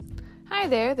Hi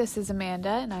there, this is Amanda,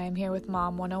 and I am here with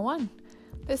Mom 101.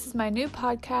 This is my new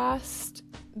podcast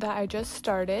that I just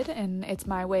started, and it's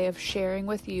my way of sharing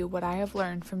with you what I have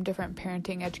learned from different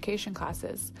parenting education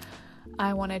classes.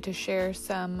 I wanted to share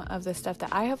some of the stuff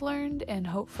that I have learned, and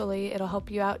hopefully it'll help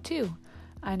you out too.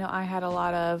 I know I had a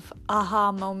lot of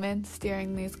aha moments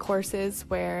during these courses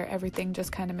where everything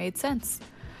just kind of made sense.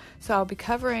 So I'll be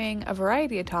covering a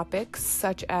variety of topics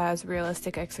such as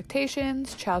realistic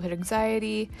expectations, childhood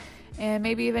anxiety, and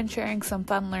maybe even sharing some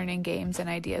fun learning games and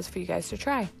ideas for you guys to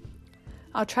try.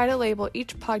 I'll try to label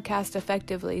each podcast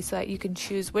effectively so that you can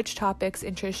choose which topics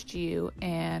interest you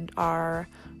and are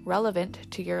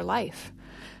relevant to your life.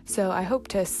 So I hope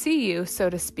to see you, so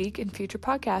to speak, in future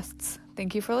podcasts.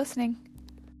 Thank you for listening.